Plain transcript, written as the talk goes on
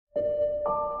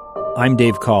I'm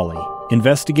Dave Cawley,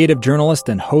 investigative journalist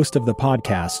and host of the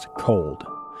podcast Cold.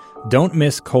 Don't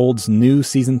miss Cold's new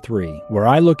Season 3, where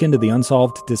I look into the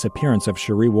unsolved disappearance of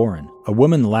Cherie Warren, a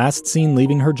woman last seen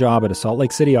leaving her job at a Salt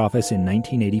Lake City office in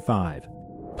 1985.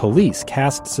 Police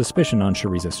cast suspicion on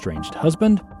Cherie's estranged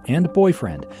husband and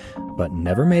boyfriend, but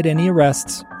never made any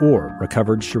arrests or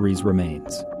recovered Cherie's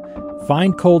remains.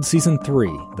 Find Cold Season 3,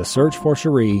 The Search for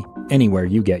Cherie, anywhere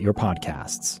you get your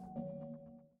podcasts.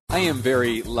 I am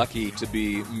very lucky to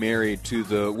be married to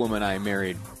the woman I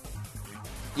married.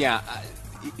 Yeah,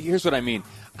 here's what I mean.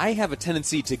 I have a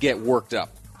tendency to get worked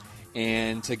up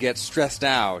and to get stressed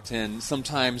out, and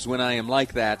sometimes when I am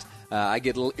like that, I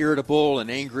get a little irritable and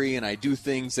angry, and I do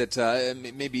things that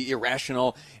may be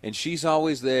irrational, and she's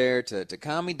always there to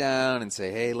calm me down and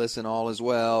say, hey, listen, all is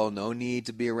well, no need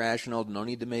to be irrational, no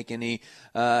need to make any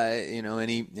loud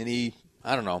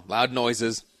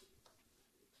noises.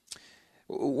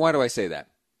 Why do I say that?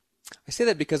 I say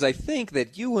that because I think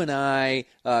that you and I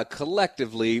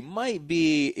collectively might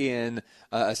be in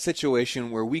a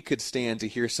situation where we could stand to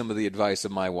hear some of the advice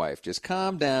of my wife. Just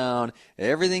calm down.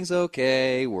 Everything's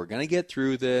okay. We're going to get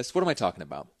through this. What am I talking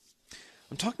about?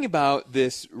 I'm talking about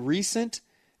this recent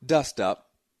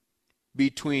dust-up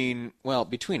between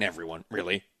everyone,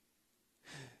 really.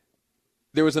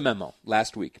 There was a memo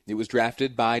last week. It was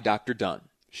drafted by Dr. Dunn.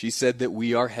 She said that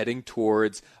we are heading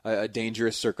towards a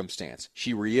dangerous circumstance.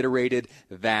 She reiterated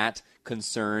that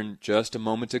concern just a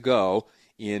moment ago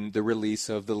in the release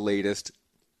of the latest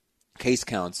case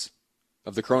counts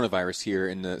of the coronavirus here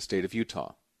in the state of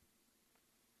Utah.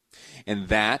 And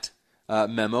that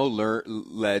memo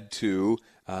led to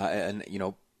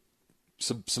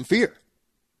some fear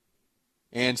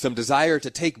and some desire to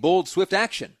take bold, swift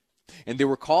action. And there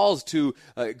were calls to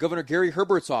Governor Gary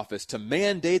Herbert's office to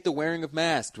mandate the wearing of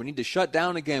masks. We need to shut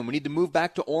down again. We need to move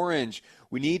back to orange.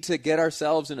 We need to get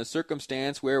ourselves in a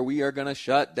circumstance where we are going to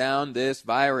shut down this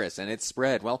virus and its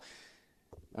spread. Well,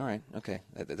 all right, okay,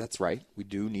 that's right. We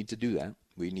do need to do that.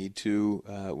 We need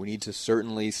to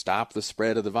certainly stop the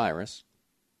spread of the virus.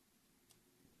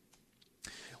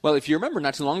 Well, if you remember,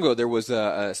 not too long ago, there was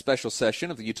a special session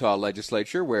of the Utah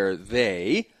legislature where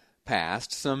they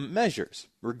passed some measures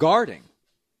regarding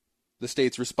the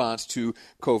state's response to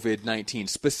COVID-19,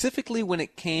 specifically when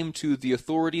it came to the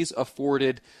authorities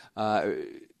afforded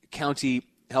county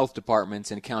health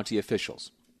departments and county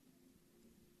officials.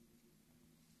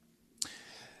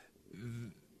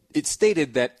 It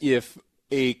stated that if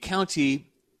a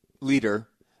county leader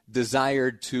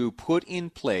desired to put in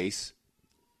place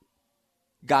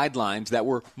guidelines that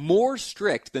were more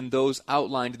strict than those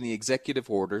outlined in the executive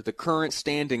order, the current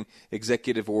standing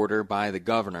executive order by the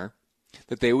governor,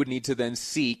 that they would need to then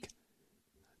seek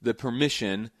the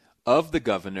permission of the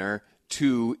governor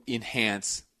to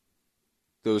enhance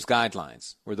those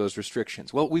guidelines or those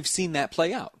restrictions. Well, we've seen that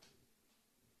play out.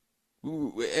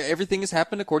 Everything has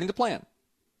happened according to plan,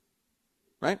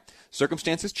 right?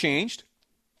 Circumstances changed.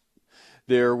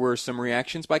 There were some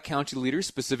reactions by county leaders,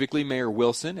 specifically Mayor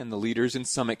Wilson and the leaders in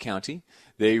Summit County.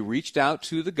 They reached out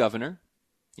to the governor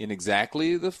in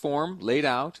exactly the form laid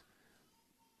out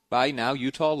by now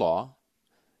Utah law,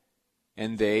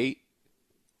 and they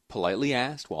politely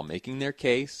asked, while making their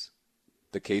case,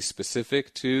 the case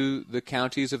specific to the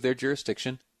counties of their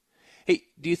jurisdiction, hey,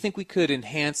 do you think we could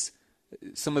enhance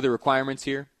some of the requirements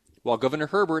here? While Governor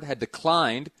Herbert had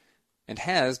declined and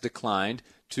has declined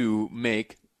to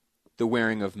make the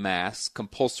wearing of masks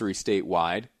compulsory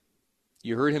statewide.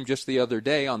 You heard him just the other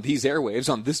day on these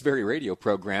airwaves, on this very radio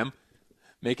program,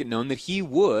 make it known that he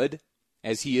would,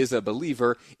 as he is a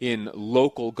believer in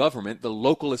local government, the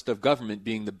localist of government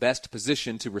being the best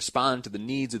position to respond to the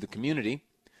needs of the community,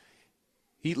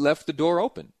 he left the door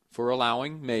open for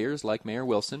allowing mayors like Mayor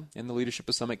Wilson and the leadership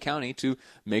of Summit County to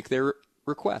make their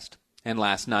request. And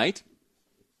last night,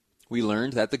 we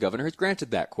learned that the governor has granted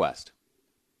that request.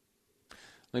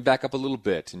 Let me back up a little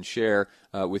bit and share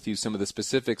with you some of the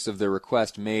specifics of the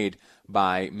request made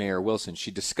by Mayor Wilson. She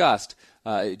discussed,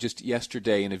 just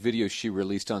yesterday in a video she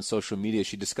released on social media,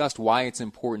 she discussed why it's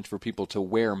important for people to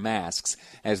wear masks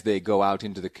as they go out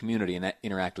into the community and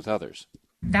interact with others.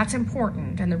 That's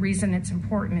important, and the reason it's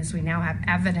important is we now have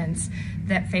evidence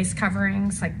that face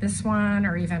coverings like this one,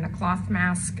 or even a cloth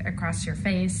mask across your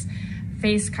face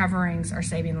coverings are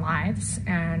saving lives,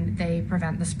 and they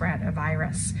prevent the spread of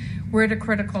virus. We're at a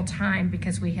critical time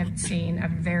because we have seen a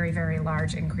very, very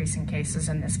large increase in cases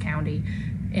in this county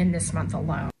in this month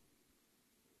alone.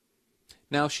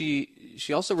 Now, she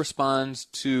also responds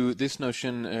to this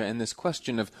notion and this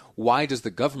question of why does the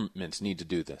government need to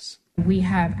do this? We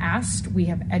have asked, we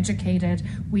have educated,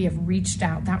 we have reached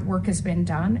out. That work has been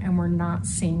done, and we're not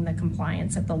seeing the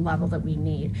compliance at the level that we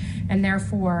need. And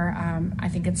therefore, I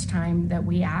think it's time that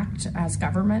we act as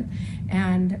government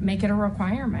and make it a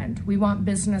requirement. We want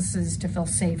businesses to feel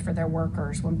safe for their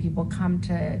workers when people come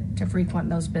to frequent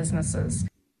those businesses.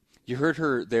 You heard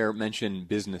her there mention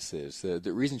businesses.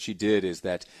 The reason she did is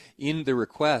that in the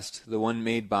request, the one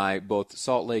made by both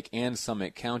Salt Lake and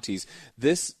Summit counties,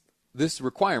 this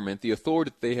requirement, the authority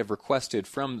that they have requested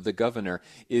from the governor,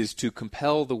 is to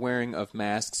compel the wearing of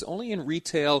masks only in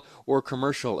retail or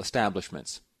commercial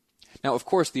establishments. Now, of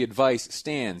course, the advice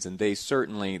stands, and these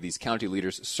county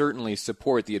leaders certainly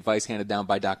support the advice handed down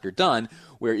by Dr. Dunn,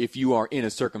 where if you are in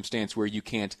a circumstance where you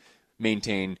can't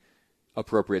maintain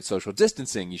appropriate social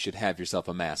distancing, you should have yourself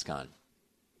a mask on.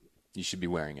 You should be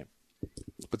wearing it.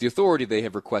 But the authority they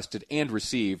have requested and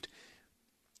received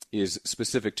is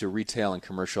specific to retail and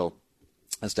commercial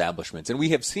establishments. And we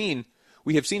have seen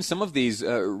some of these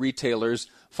retailers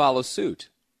follow suit,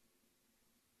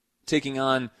 taking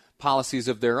on policies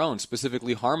of their own.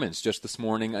 Specifically, Harmons just this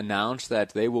morning announced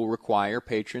that they will require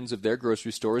patrons of their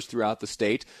grocery stores throughout the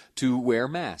state to wear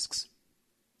masks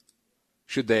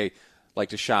should they like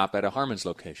to shop at a Harmons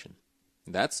location.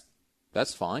 That's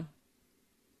fine.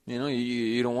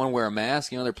 You don't want to wear a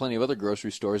mask. There are plenty of other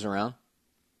grocery stores around.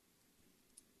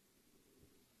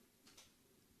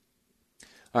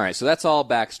 All right, so that's all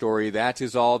backstory. That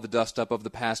is all the dust-up of the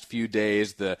past few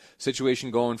days, the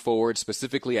situation going forward,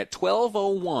 specifically at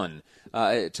 12:01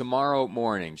 tomorrow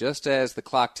morning. Just as the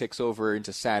clock ticks over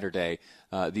into Saturday,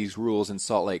 these rules in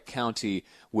Salt Lake County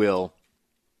will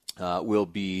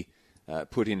be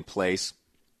put in place.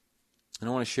 And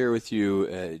I want to share with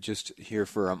you, just here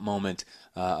for a moment,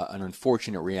 an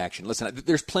unfortunate reaction. Listen,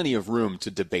 there's plenty of room to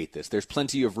debate this. There's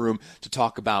plenty of room to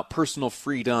talk about personal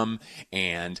freedom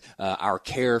and our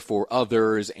care for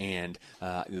others and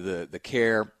the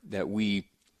care that we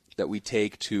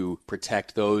take to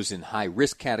protect those in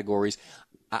high-risk categories.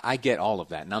 I get all of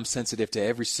that, and I'm sensitive to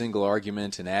every single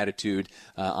argument and attitude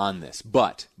on this.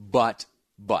 But,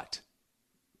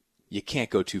 you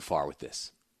can't go too far with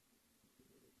this.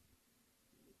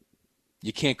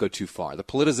 You can't go too far. The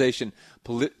politicization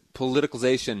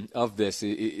of this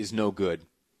is no good,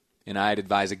 and I'd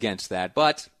advise against that.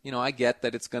 But, I get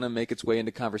that it's going to make its way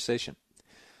into conversation.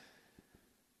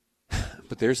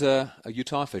 But there's a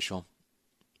Utah official,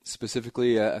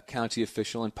 specifically a county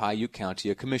official in Paiute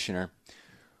County, a commissioner,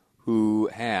 who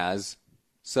has,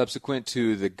 subsequent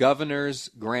to the governor's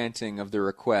granting of the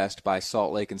request by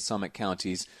Salt Lake and Summit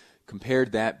counties,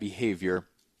 compared that behavior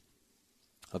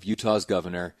of Utah's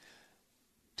governor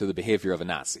to the behavior of a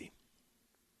Nazi.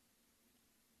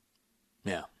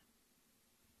 Yeah.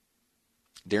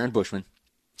 Darren Bushman,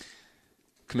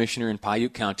 commissioner in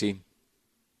Paiute County,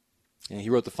 and he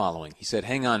wrote the following. He said,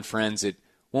 "Hang on, friends, it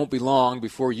won't be long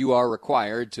before you are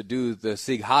required to do the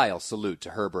Sieg Heil salute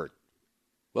to Herbert.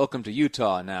 Welcome to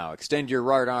Utah now. Extend your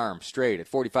right arm straight at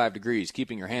 45 degrees,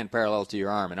 keeping your hand parallel to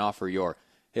your arm, and offer your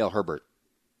Hail Herbert."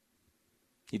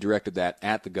 He directed that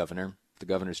at the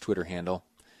governor's Twitter handle,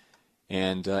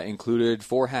 and included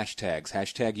 4 hashtags: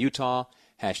 hashtag Utah,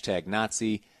 hashtag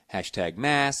Nazi, hashtag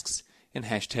masks, and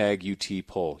hashtag UT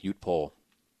poll, Ute poll.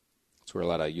 That's where a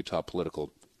lot of Utah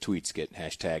political tweets get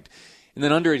hashtagged. And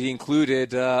then under it, he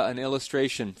included an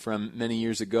illustration from many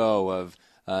years ago of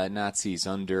Nazis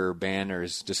under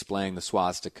banners displaying the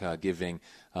swastika, giving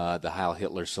the Heil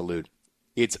Hitler salute.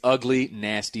 It's ugly,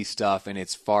 nasty stuff, and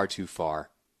it's far too far.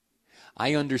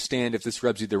 I understand if this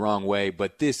rubs you the wrong way,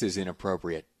 but this is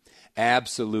inappropriate.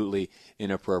 Absolutely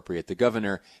inappropriate. The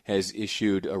governor has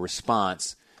issued a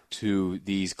response to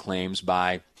these claims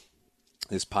by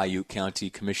this Paiute County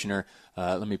commissioner.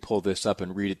 Let me pull this up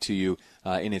and read it to you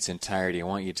in its entirety. I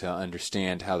want you to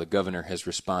understand how the governor has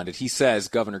responded. He says,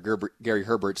 Governor Gary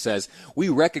Herbert says, "We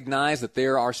recognize that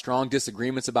there are strong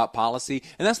disagreements about policy,"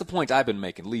 and that's the point I've been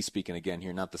making. Lee speaking again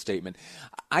here, not the statement.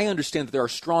 "I understand that there are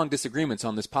strong disagreements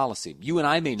on this policy. You and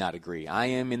I may not agree. I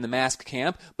am in the mask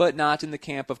camp, but not in the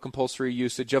camp of compulsory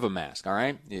usage of a mask, all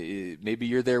right? Maybe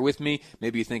you're there with me.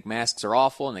 Maybe you think masks are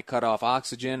awful and they cut off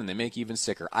oxygen and they make you even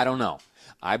sicker. I don't know.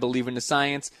 I believe in the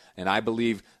science, and I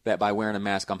believe that by wearing a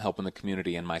mask, I'm helping the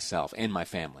community and myself and my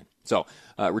family." So,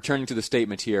 returning to the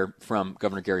statement here from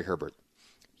Governor Gary Herbert.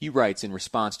 He writes in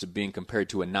response to being compared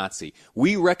to a Nazi,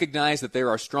 "We recognize that there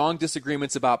are strong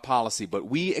disagreements about policy, but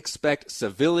we expect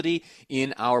civility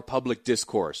in our public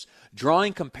discourse.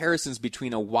 Drawing comparisons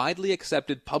between a widely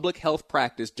accepted public health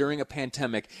practice during a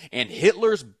pandemic and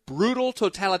Hitler's brutal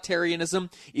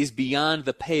totalitarianism is beyond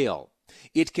the pale.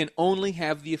 It can only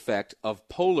have the effect of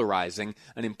polarizing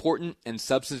an important and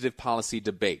substantive policy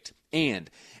debate. And,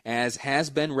 as has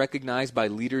been recognized by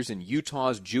leaders in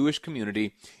Utah's Jewish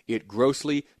community, it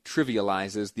grossly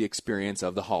trivializes the experience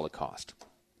of the Holocaust."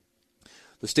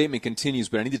 The statement continues,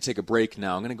 but I need to take a break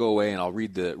now. I'm going to go away and I'll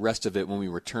read the rest of it when we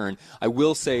return. I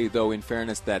will say, though, in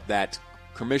fairness, that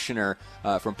commissioner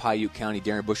from Paiute County,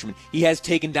 Darren Bushman, he has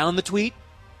taken down the tweet.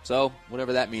 So,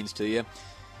 whatever that means to you.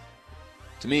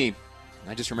 To me,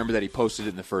 I just remember that he posted it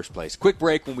in the first place. Quick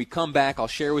break. When we come back, I'll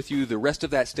share with you the rest of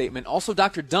that statement. Also,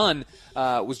 Dr. Dunn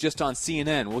was just on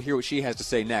CNN. We'll hear what she has to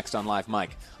say next on Live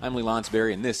Mike. I'm Lee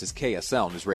Lonsberry, and this is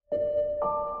KSL News Radio.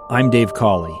 I'm Dave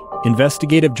Cawley,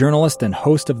 investigative journalist and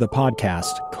host of the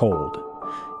podcast Cold.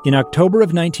 In October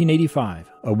of 1985,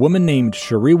 a woman named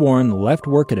Cherie Warren left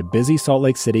work at a busy Salt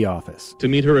Lake City office to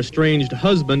meet her estranged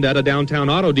husband at a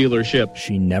downtown auto dealership.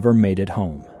 She never made it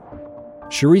home.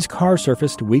 Cherie's car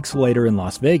surfaced weeks later in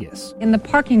Las Vegas. In the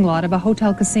parking lot of a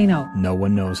hotel casino. No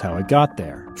one knows how it got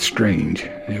there. Strange.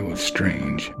 It was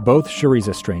strange. Both Cherie's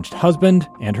estranged husband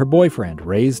and her boyfriend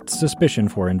raised suspicion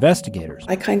for investigators.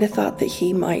 I kind of thought that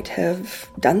he might have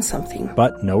done something.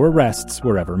 But no arrests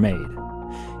were ever made.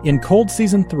 In Cold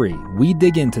Season 3, we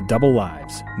dig into double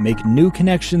lives, make new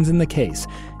connections in the case,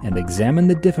 and examine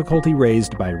the difficulty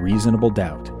raised by reasonable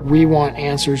doubt. We want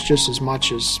answers just as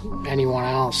much as anyone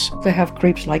else. They have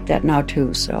creeps like that now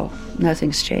too, so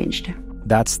nothing's changed.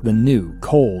 That's the new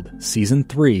Cold Season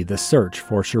 3, The Search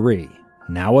for Cherie,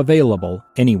 now available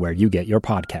anywhere you get your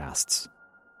podcasts.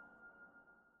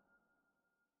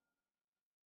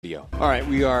 All right,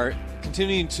 we are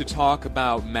continuing to talk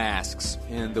about masks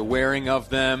and the wearing of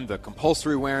them, the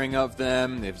compulsory wearing of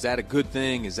them. Is that a good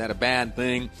thing? Is that a bad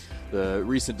thing? The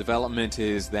recent development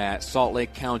is that Salt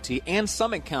Lake County and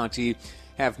Summit County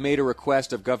have made a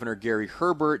request of Governor Gary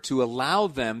Herbert to allow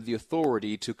them the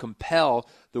authority to compel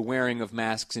the wearing of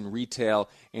masks in retail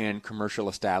and commercial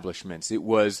establishments. It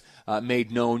was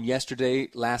made known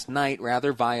last night,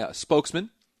 via a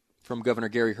spokesman from Governor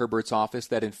Gary Herbert's office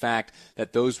that, in fact,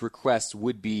 that those requests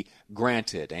would be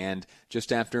granted. And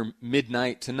just after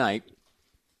midnight tonight,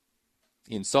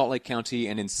 in Salt Lake County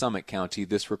and in Summit County,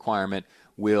 this requirement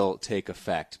will take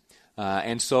effect.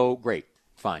 And so, great,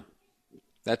 fine.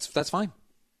 That's fine.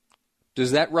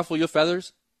 Does that ruffle your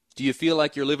feathers? Do you feel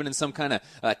like you're living in some kind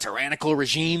of tyrannical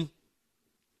regime?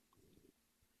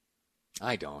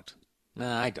 I don't.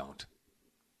 I don't.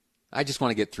 I just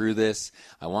want to get through this.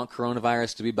 I want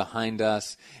coronavirus to be behind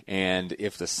us. And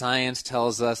if the science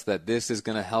tells us that this is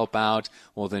going to help out,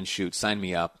 well, then shoot, sign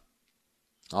me up.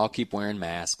 I'll keep wearing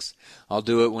masks. I'll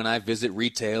do it when I visit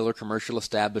retail or commercial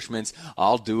establishments.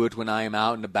 I'll do it when I am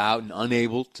out and about and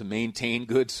unable to maintain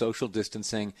good social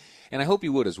distancing. And I hope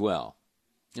you would as well,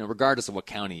 regardless of what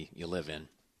county you live in.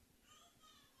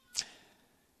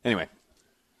 Anyway,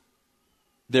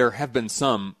 there have been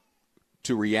some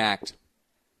to react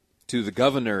to the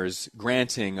governor's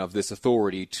granting of this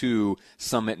authority to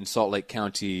Summit and Salt Lake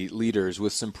County leaders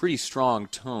with some pretty strong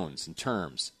tones and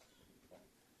terms.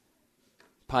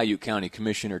 Paiute County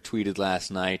Commissioner tweeted last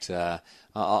night,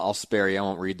 I'll spare you, I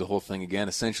won't read the whole thing again.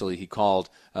 Essentially, he called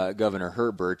Governor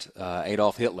Herbert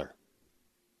Adolf Hitler.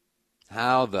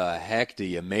 How the heck do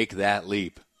you make that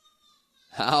leap?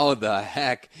 How the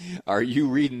heck are you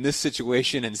reading this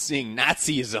situation and seeing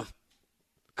Nazism?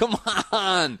 Come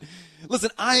on!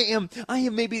 Listen, I am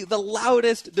maybe the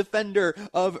loudest defender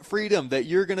of freedom that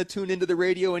you're going to tune into the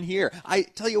radio and hear. I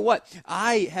tell you what,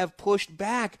 I have pushed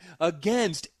back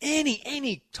against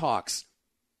any talks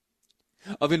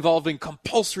of involving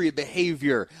compulsory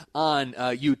behavior on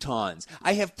Utahns.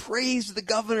 I have praised the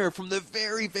governor from the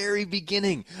very, very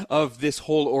beginning of this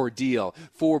whole ordeal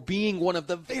for being one of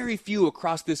the very few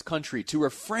across this country to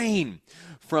refrain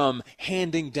from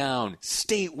handing down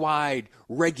statewide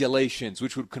regulations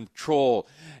which would control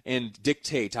and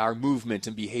dictate our movement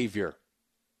and behavior.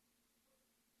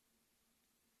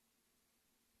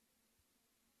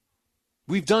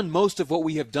 We've done most of what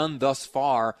we have done thus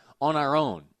far on our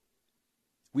own.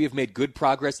 We have made good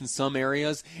progress in some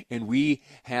areas, and we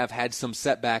have had some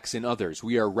setbacks in others.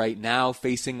 We are right now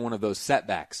facing one of those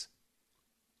setbacks.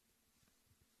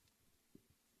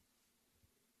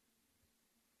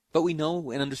 But we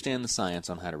know and understand the science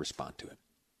on how to respond to it.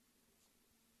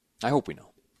 I hope we know.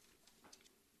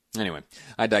 Anyway,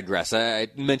 I digress. I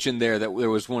mentioned there that there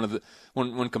was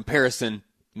one comparison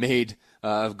made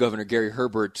of Governor Gary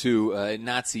Herbert to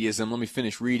Nazism. Let me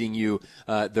finish reading you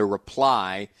the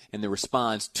reply and the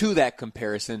response to that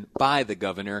comparison by the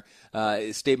governor.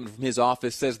 A statement from his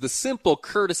office says, the simple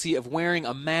courtesy of wearing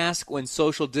a mask when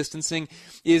social distancing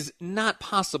is not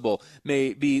possible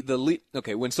may be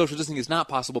when social distancing is not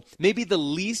possible, may be the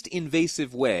least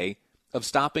invasive way of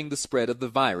stopping the spread of the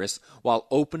virus while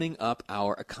opening up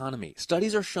our economy.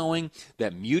 Studies are showing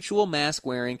that mutual mask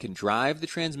wearing can drive the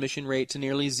transmission rate to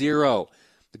nearly zero.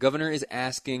 The governor is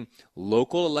asking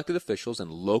local elected officials and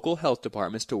local health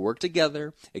departments to work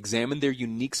together, examine their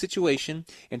unique situation,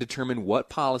 and determine what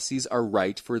policies are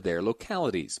right for their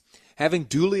localities. Having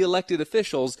duly elected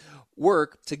officials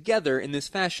work together in this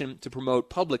fashion to promote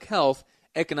public health,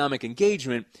 economic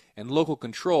engagement, and local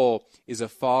control is a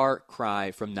far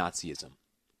cry from Nazism.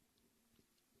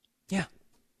 Yeah,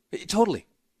 totally.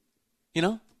 You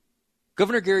know,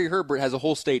 Governor Gary Herbert has a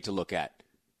whole state to look at.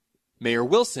 Mayor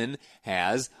Wilson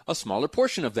has a smaller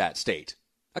portion of that state,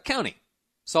 a county.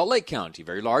 Salt Lake County,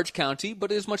 very large county,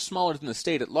 but it is much smaller than the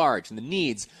state at large, and the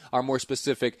needs are more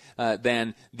specific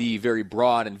than the very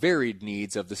broad and varied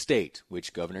needs of the state,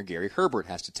 which Governor Gary Herbert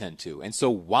has to tend to. And so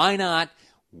why not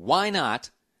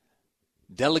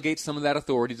delegate some of that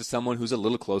authority to someone who's a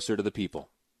little closer to the people?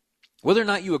 Whether or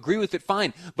not you agree with it,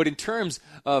 fine. But in terms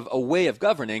of a way of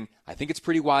governing, I think it's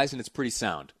pretty wise and it's pretty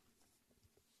sound.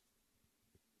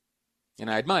 And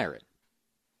I admire it.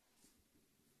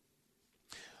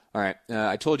 All right.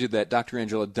 I told you that Dr.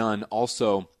 Angela Dunn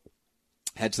also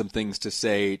had some things to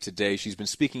say today. She's been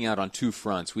speaking out on two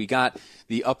fronts. We got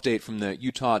the update from the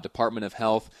Utah Department of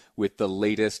Health with the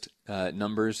latest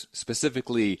numbers,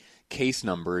 specifically case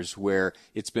numbers, where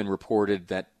it's been reported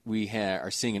that we are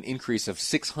seeing an increase of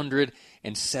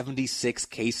 676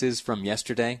 cases from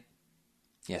yesterday.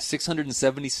 Yeah,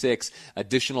 676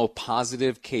 additional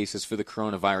positive cases for the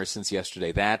coronavirus since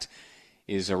yesterday. That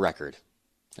is a record.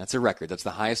 That's a record. That's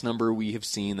the highest number we have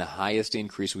seen, the highest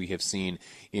increase we have seen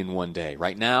in one day.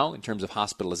 Right now, in terms of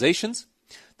hospitalizations,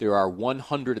 there are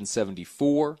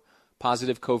 174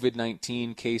 positive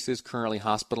COVID-19 cases currently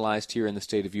hospitalized here in the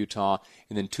state of Utah,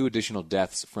 and then 2 additional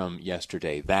deaths from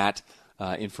yesterday. That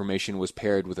information was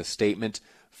paired with a statement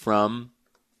from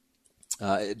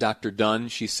Dr. Dunn.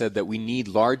 She said that we need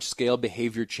large-scale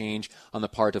behavior change on the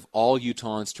part of all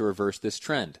Utahns to reverse this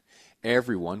trend.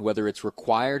 Everyone, whether it's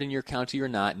required in your county or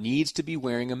not, needs to be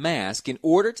wearing a mask in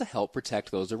order to help protect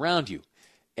those around you.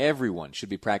 Everyone should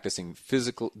be practicing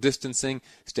physical distancing,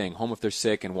 staying home if they're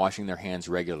sick, and washing their hands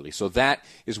regularly. So that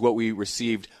is what we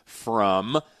received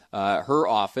from her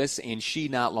office, and she,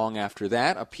 not long after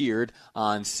that, appeared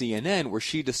on CNN where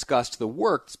she discussed the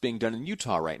work that's being done in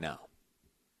Utah right now.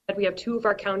 We have 2 of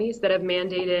our counties that have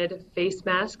mandated face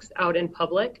masks out in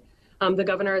public. The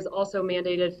governor has also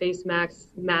mandated face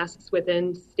masks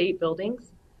within state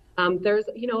buildings. There's,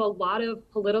 a lot of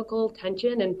political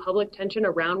tension and public tension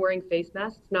around wearing face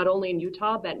masks, not only in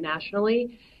Utah, but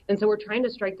nationally. And so we're trying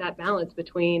to strike that balance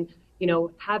between,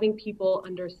 having people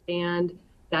understand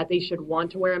that they should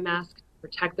want to wear a mask to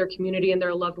protect their community and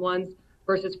their loved ones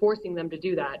versus forcing them to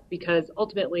do that, because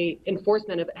ultimately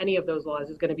enforcement of any of those laws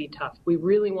is going to be tough. We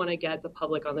really want to get the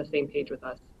public on the same page with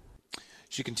us.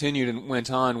 She continued and went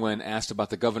on when asked about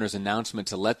the governor's announcement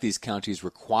to let these counties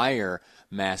require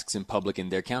masks in public in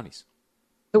their counties.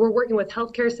 So we're working with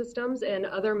healthcare systems and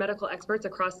other medical experts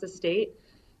across the state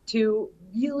to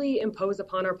really impose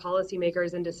upon our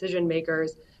policymakers and decision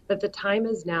makers that the time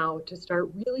is now to start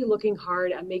really looking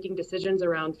hard at making decisions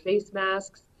around face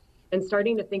masks and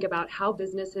starting to think about how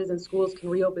businesses and schools can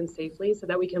reopen safely so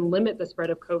that we can limit the spread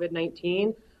of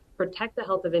COVID-19, protect the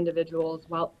health of individuals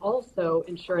while also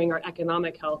ensuring our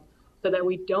economic health so that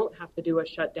we don't have to do a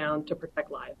shutdown to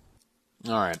protect lives.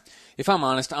 All right. If I'm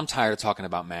honest, I'm tired of talking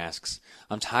about masks.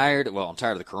 I'm tired of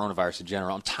the coronavirus in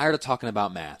general. I'm tired of talking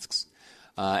about masks.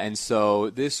 And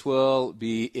so this will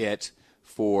be it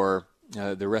for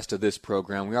the rest of this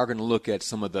program. We are going to look at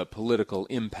some of the political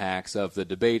impacts of the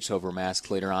debates over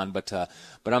masks later on, but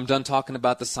I'm done talking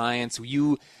about the science.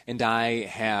 You and I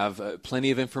have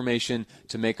plenty of information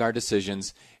to make our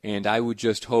decisions, and I would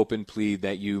just hope and plead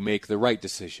that you make the right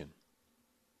decision.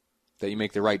 And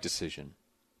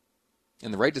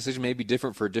the right decision may be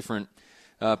different for different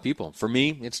people. For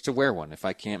me, it's to wear one. If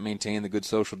I can't maintain the good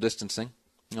social distancing,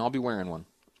 I'll be wearing one.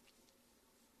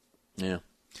 Yeah.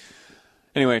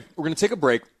 Anyway, we're going to take a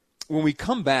break. When we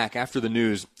come back after the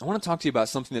news, I want to talk to you about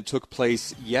something that took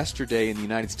place yesterday in the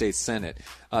United States Senate.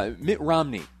 Mitt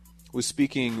Romney was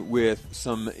speaking with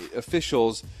some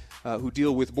officials who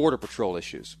deal with Border Patrol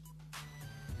issues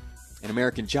and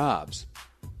American jobs.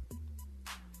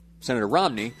 Senator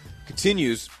Romney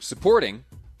continues supporting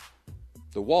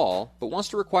the wall, but wants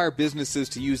to require businesses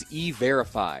to use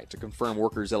E-Verify to confirm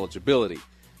workers' eligibility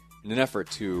in an effort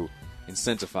to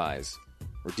incentivize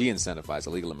or de-incentivize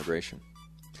illegal immigration.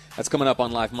 That's coming up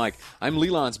on Live Mike. I'm Lee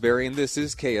Lonsberry, and this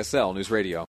is KSL News Radio.